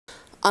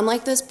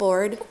Unlike this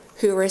board,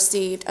 who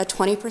received a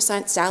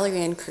 20%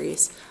 salary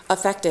increase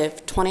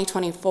effective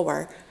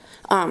 2024,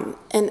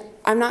 and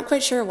I'm not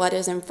quite sure what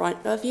is in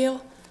front of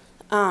you,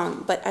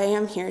 but I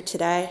am here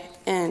today,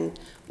 and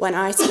when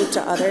I speak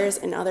to others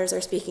and others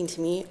are speaking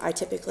to me, I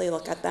typically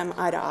look at them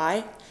eye to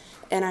eye,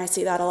 and I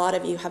see that a lot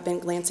of you have been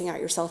glancing at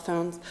your cell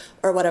phones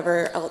or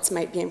whatever else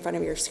might be in front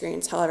of your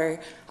screens. However,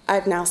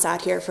 I've now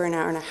sat here for an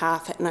hour and a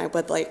half, and I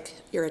would like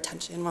your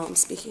attention while I'm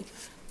speaking.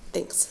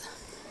 Thanks.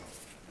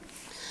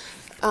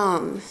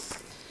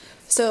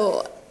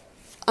 So,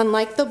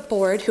 unlike the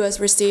board, who has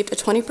received a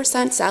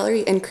 20%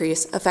 salary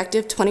increase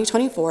effective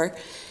 2024,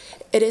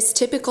 it is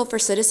typical for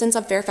citizens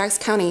of Fairfax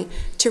County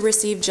to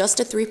receive just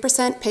a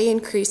 3% pay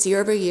increase year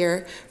over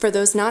year for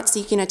those not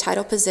seeking a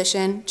title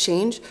position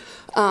change,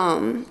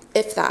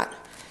 if that.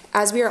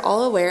 As we are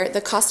all aware,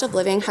 the cost of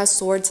living has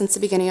soared since the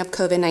beginning of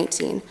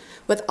COVID-19.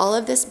 With all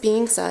of this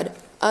being said,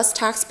 us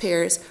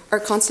taxpayers are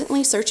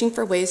constantly searching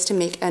for ways to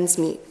make ends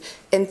meet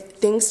and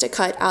things to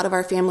cut out of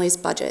our families'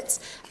 budgets,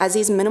 as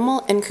these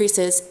minimal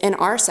increases in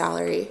our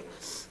salary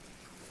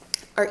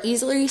are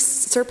easily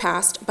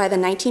surpassed by the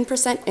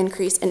 19%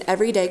 increase in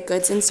everyday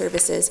goods and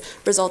services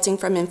resulting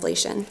from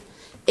inflation.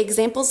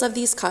 Examples of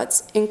these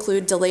cuts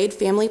include delayed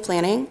family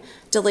planning,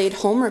 delayed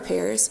home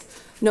repairs,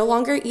 no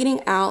longer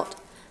eating out,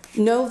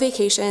 no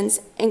vacations,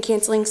 and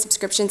canceling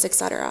subscriptions,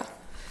 etc.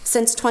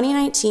 Since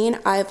 2019,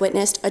 I have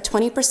witnessed a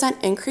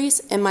 20% increase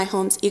in my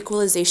home's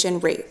equalization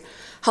rate.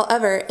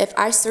 However, if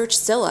I search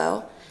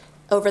Zillow,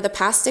 over the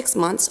past 6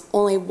 months,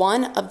 only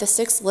one of the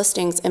 6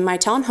 listings in my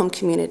townhome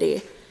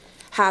community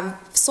have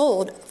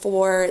sold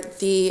for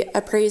the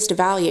appraised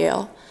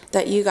value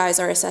that you guys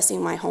are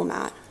assessing my home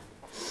at.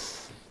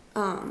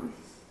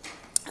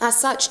 As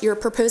such, you're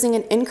proposing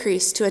an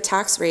increase to a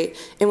tax rate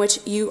in which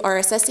you are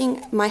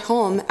assessing my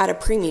home at a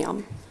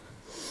premium.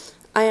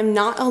 I am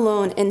not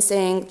alone in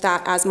saying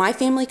that as my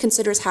family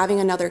considers having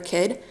another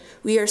kid,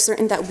 we are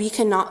certain that we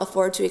cannot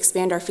afford to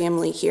expand our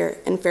family here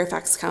in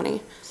Fairfax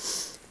County.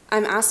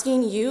 I'm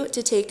asking you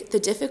to take the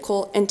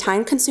difficult and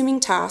time-consuming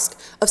task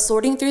of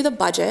sorting through the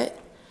budget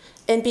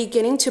and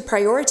beginning to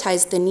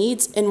prioritize the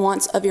needs and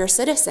wants of your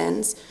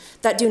citizens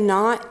that do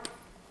not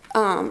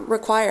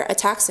require a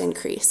tax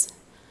increase.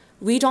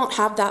 We don't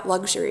have that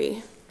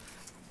luxury.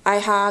 I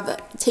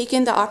have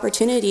taken the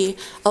opportunity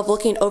of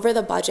looking over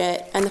the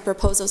budget and the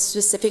proposals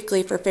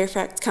specifically for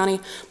Fairfax County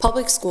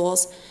Public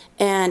Schools,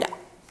 and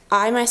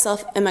I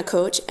myself am a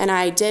coach, and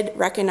I did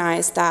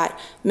recognize that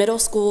middle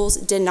schools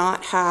did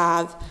not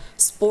have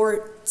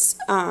sports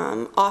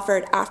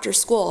offered after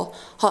school.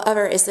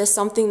 However, is this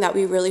something that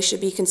we really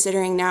should be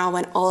considering now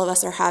when all of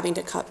us are having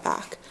to cut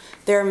back?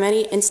 There are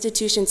many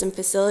institutions and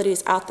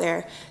facilities out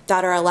there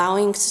that are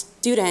allowing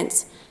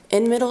students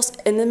in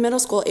the middle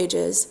school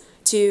ages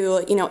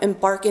to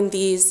embark in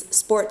these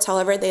sports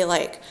however they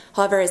like.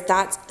 However, is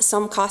that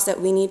some cost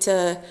that we need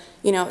to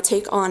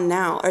take on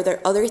now? Are there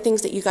other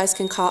things that you guys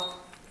can All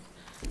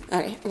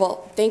right,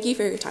 well, thank you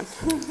for your time.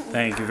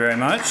 Thank you very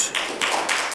much.